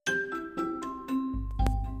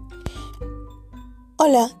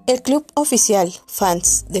Hola, el Club Oficial,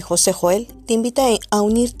 fans de José Joel, te invita a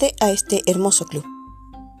unirte a este hermoso club.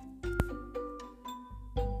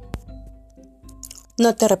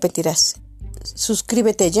 No te arrepentirás.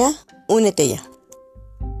 Suscríbete ya, únete ya.